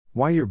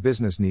Why your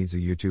business needs a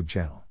YouTube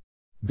channel.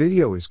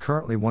 Video is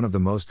currently one of the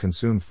most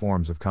consumed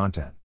forms of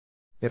content.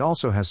 It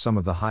also has some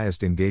of the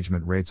highest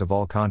engagement rates of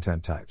all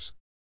content types.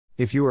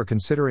 If you are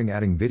considering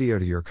adding video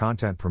to your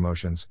content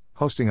promotions,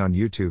 hosting on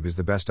YouTube is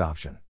the best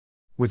option.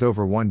 With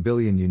over 1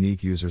 billion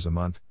unique users a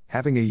month,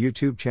 having a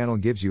YouTube channel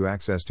gives you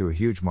access to a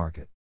huge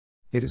market.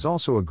 It is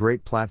also a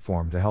great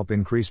platform to help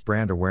increase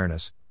brand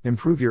awareness,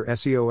 improve your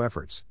SEO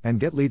efforts,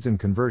 and get leads and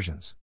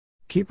conversions.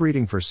 Keep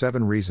reading for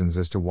 7 reasons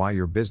as to why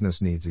your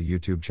business needs a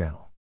YouTube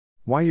channel.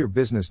 Why your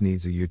business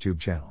needs a YouTube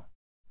channel.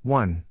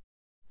 1.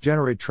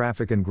 Generate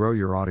traffic and grow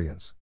your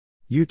audience.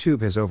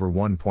 YouTube has over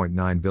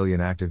 1.9 billion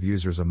active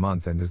users a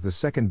month and is the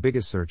second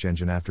biggest search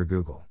engine after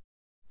Google.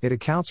 It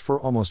accounts for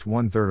almost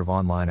 1/3 of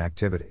online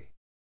activity.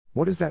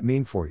 What does that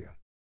mean for you?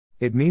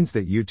 It means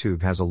that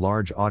YouTube has a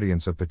large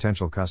audience of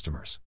potential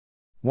customers.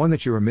 One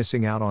that you are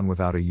missing out on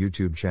without a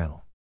YouTube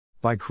channel.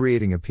 By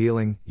creating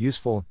appealing,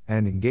 useful,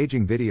 and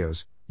engaging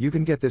videos, you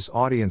can get this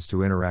audience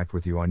to interact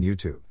with you on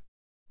YouTube.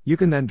 You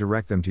can then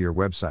direct them to your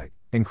website,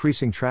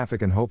 increasing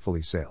traffic and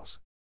hopefully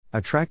sales.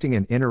 Attracting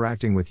and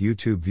interacting with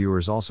YouTube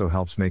viewers also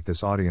helps make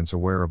this audience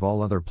aware of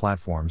all other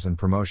platforms and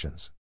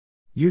promotions.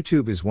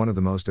 YouTube is one of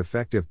the most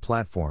effective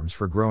platforms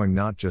for growing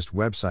not just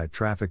website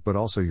traffic but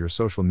also your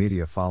social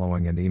media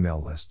following and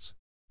email lists.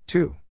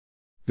 2.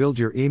 Build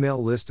your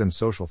email list and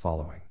social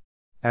following.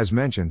 As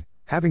mentioned,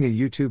 having a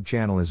YouTube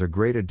channel is a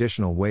great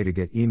additional way to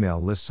get email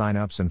list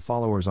signups and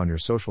followers on your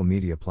social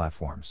media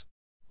platforms.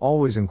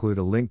 Always include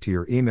a link to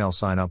your email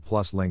signup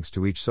plus links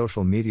to each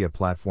social media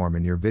platform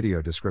in your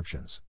video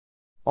descriptions.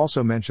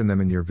 Also mention them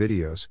in your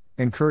videos,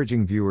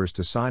 encouraging viewers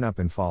to sign up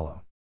and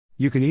follow.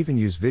 You can even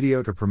use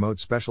video to promote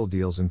special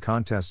deals and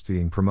contests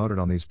being promoted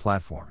on these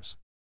platforms.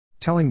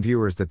 Telling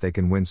viewers that they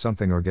can win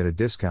something or get a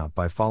discount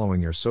by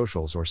following your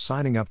socials or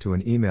signing up to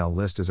an email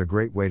list is a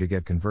great way to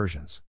get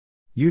conversions.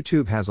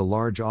 YouTube has a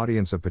large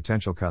audience of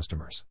potential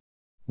customers.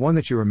 One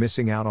that you are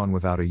missing out on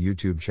without a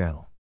YouTube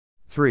channel.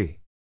 3.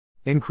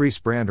 Increase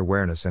brand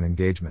awareness and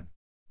engagement.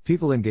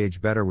 People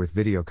engage better with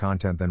video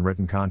content than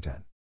written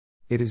content.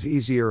 It is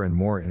easier and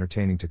more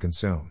entertaining to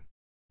consume.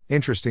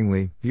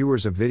 Interestingly,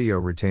 viewers of video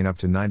retain up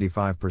to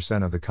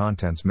 95% of the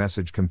content's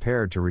message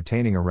compared to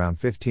retaining around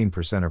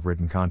 15% of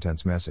written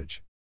content's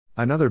message.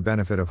 Another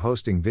benefit of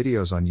hosting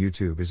videos on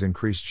YouTube is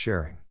increased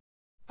sharing.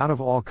 Out of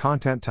all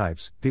content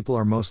types, people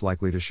are most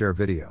likely to share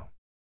video.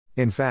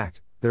 In fact,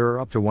 there are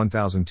up to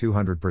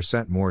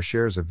 1,200% more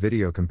shares of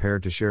video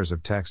compared to shares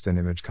of text and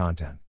image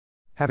content.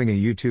 Having a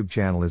YouTube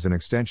channel is an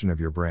extension of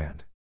your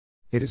brand.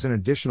 It is an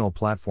additional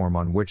platform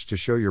on which to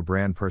show your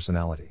brand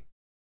personality.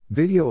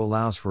 Video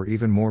allows for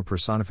even more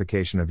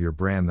personification of your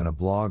brand than a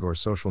blog or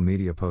social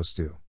media posts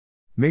do.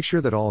 Make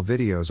sure that all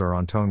videos are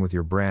on tone with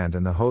your brand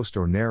and the host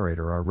or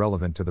narrator are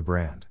relevant to the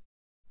brand.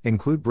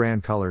 Include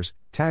brand colors,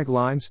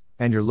 taglines,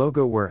 and your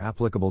logo where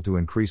applicable to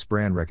increase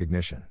brand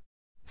recognition.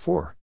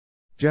 4.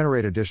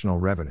 Generate additional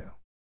revenue.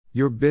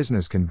 Your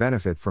business can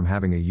benefit from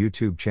having a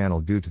YouTube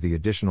channel due to the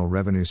additional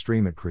revenue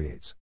stream it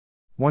creates.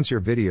 Once your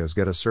videos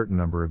get a certain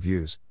number of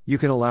views, you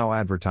can allow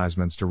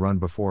advertisements to run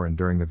before and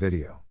during the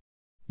video.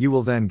 You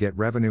will then get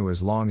revenue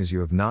as long as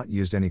you have not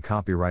used any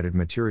copyrighted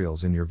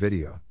materials in your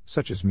video,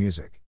 such as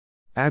music.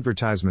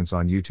 Advertisements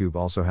on YouTube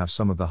also have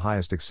some of the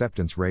highest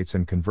acceptance rates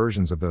and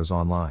conversions of those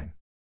online.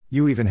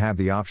 You even have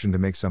the option to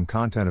make some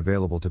content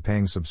available to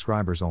paying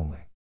subscribers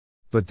only.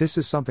 But this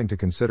is something to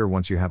consider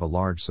once you have a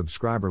large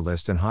subscriber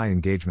list and high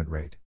engagement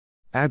rate.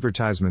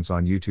 Advertisements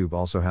on YouTube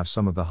also have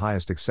some of the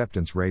highest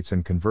acceptance rates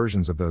and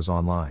conversions of those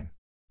online.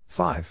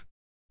 5.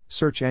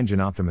 Search engine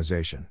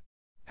optimization.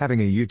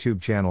 Having a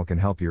YouTube channel can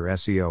help your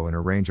SEO in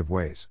a range of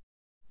ways.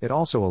 It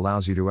also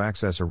allows you to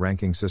access a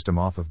ranking system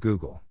off of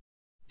Google.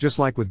 Just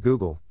like with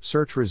Google,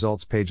 search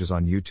results pages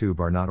on YouTube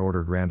are not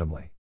ordered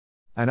randomly.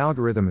 An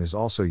algorithm is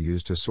also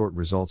used to sort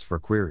results for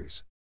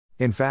queries.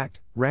 In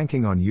fact,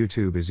 ranking on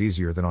YouTube is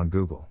easier than on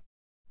Google.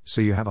 So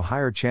you have a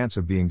higher chance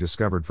of being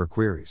discovered for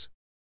queries.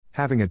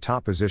 Having a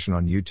top position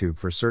on YouTube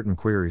for certain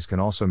queries can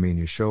also mean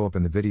you show up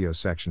in the video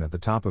section at the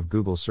top of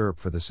Google SERP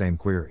for the same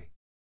query.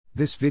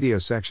 This video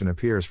section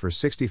appears for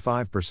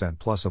 65%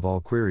 plus of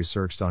all queries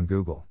searched on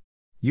Google.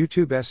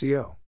 YouTube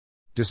SEO.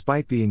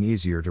 Despite being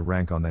easier to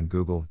rank on than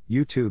Google,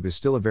 YouTube is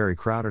still a very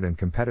crowded and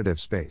competitive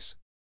space.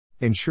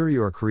 Ensure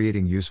you are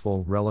creating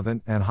useful,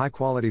 relevant, and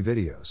high-quality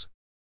videos.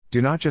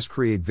 Do not just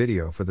create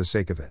video for the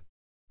sake of it.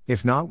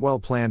 If not well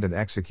planned and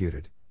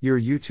executed, your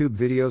YouTube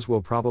videos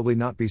will probably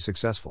not be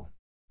successful.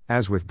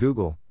 As with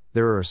Google,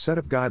 there are a set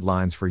of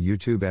guidelines for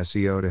YouTube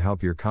SEO to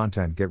help your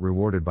content get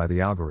rewarded by the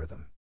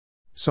algorithm.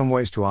 Some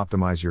ways to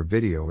optimize your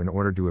video in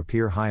order to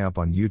appear high up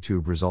on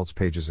YouTube results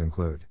pages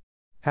include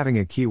having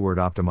a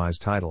keyword-optimized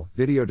title,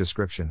 video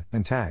description,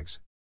 and tags.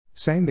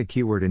 Saying the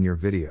keyword in your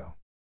video.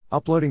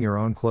 Uploading your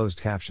own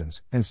closed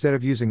captions, instead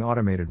of using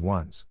automated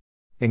ones.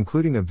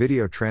 Including a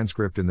video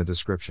transcript in the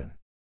description.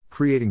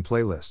 Creating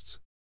playlists.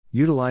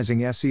 Utilizing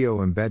SEO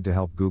embed to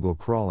help Google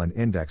crawl and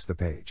index the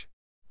page.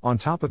 On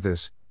top of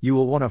this, you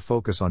will want to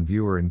focus on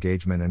viewer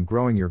engagement and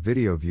growing your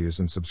video views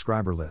and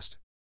subscriber list.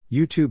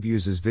 YouTube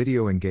uses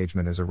video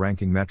engagement as a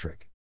ranking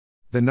metric.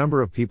 The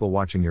number of people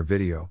watching your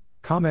video,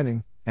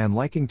 commenting, and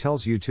liking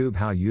tells YouTube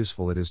how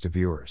useful it is to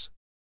viewers.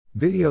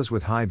 Videos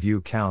with high view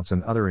counts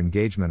and other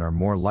engagement are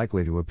more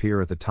likely to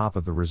appear at the top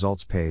of the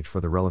results page for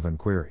the relevant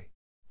query.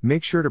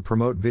 Make sure to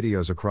promote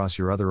videos across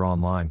your other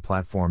online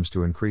platforms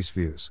to increase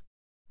views.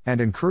 And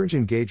encourage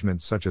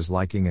engagement such as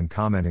liking and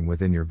commenting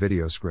within your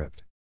video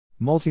script.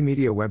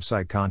 Multimedia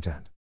website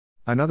content.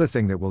 Another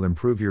thing that will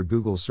improve your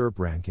Google SERP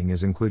ranking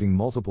is including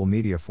multiple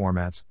media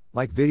formats,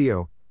 like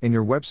video, in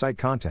your website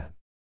content.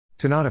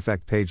 To not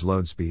affect page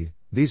load speed,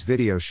 these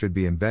videos should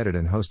be embedded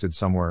and hosted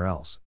somewhere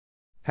else.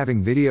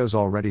 Having videos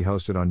already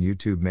hosted on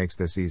YouTube makes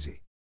this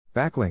easy.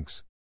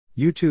 Backlinks.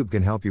 YouTube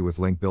can help you with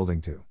link building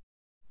too.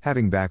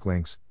 Having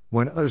backlinks,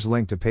 when others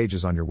link to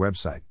pages on your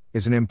website,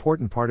 is an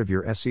important part of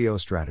your SEO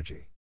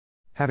strategy.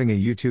 Having a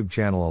YouTube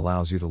channel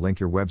allows you to link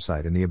your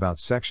website in the About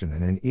section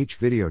and in each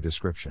video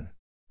description.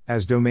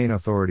 As domain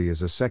authority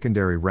is a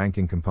secondary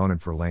ranking component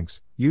for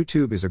links,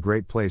 YouTube is a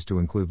great place to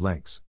include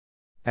links.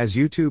 As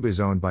YouTube is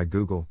owned by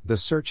Google, the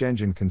search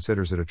engine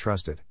considers it a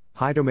trusted,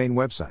 high domain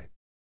website.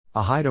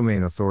 A high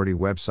domain authority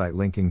website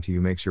linking to you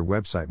makes your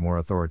website more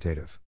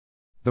authoritative.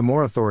 The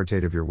more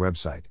authoritative your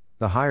website,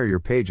 the higher your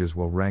pages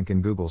will rank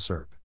in Google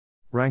SERP.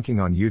 Ranking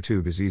on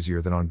YouTube is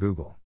easier than on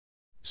Google,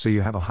 so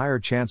you have a higher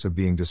chance of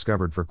being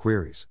discovered for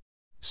queries.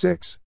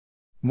 6.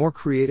 More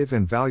creative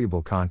and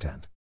valuable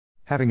content.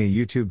 Having a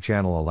YouTube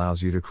channel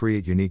allows you to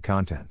create unique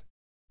content.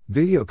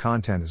 Video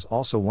content is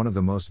also one of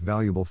the most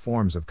valuable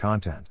forms of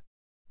content.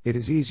 It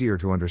is easier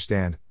to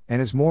understand,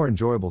 and is more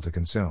enjoyable to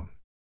consume.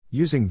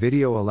 Using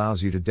video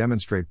allows you to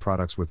demonstrate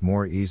products with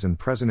more ease and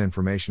present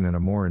information in a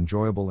more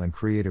enjoyable and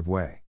creative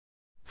way.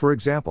 For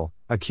example,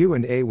 a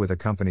Q&A with a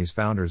company's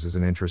founders is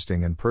an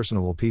interesting and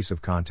personable piece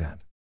of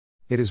content.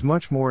 It is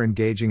much more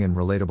engaging and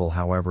relatable,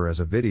 however, as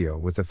a video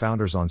with the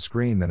founders on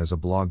screen than as a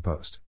blog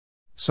post.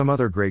 Some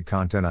other great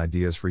content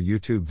ideas for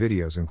YouTube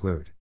videos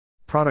include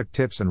product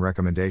tips and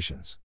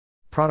recommendations,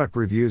 product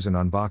reviews and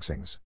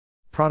unboxings,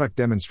 product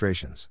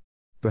demonstrations,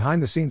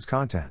 behind-the-scenes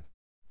content,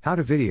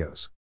 how-to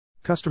videos,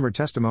 customer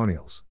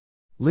testimonials,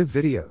 live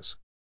videos.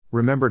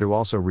 Remember to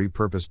also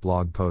repurpose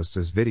blog posts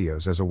as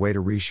videos as a way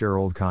to reshare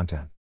old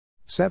content.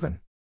 7.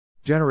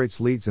 Generates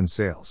leads and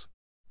sales.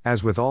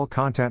 As with all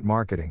content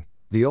marketing,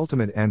 the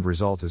ultimate end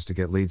result is to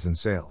get leads and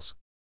sales.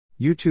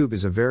 YouTube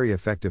is a very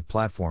effective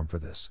platform for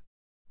this.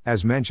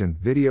 As mentioned,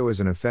 video is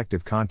an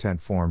effective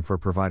content form for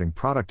providing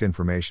product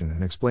information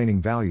and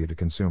explaining value to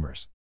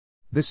consumers.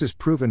 This is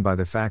proven by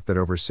the fact that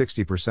over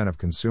 60% of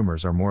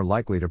consumers are more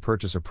likely to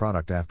purchase a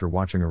product after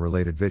watching a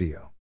related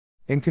video.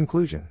 In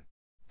conclusion,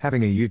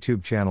 having a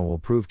YouTube channel will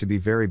prove to be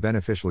very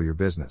beneficial to your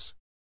business.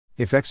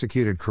 If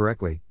executed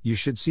correctly, you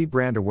should see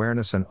brand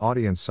awareness and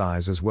audience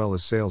size as well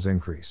as sales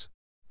increase.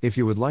 If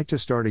you would like to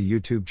start a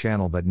YouTube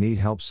channel but need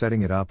help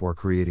setting it up or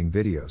creating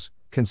videos,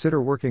 consider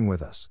working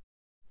with us.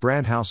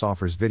 Brand House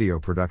offers video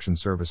production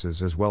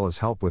services as well as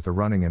help with the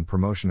running and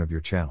promotion of your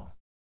channel.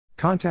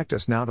 Contact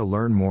us now to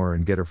learn more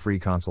and get a free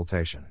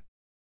consultation.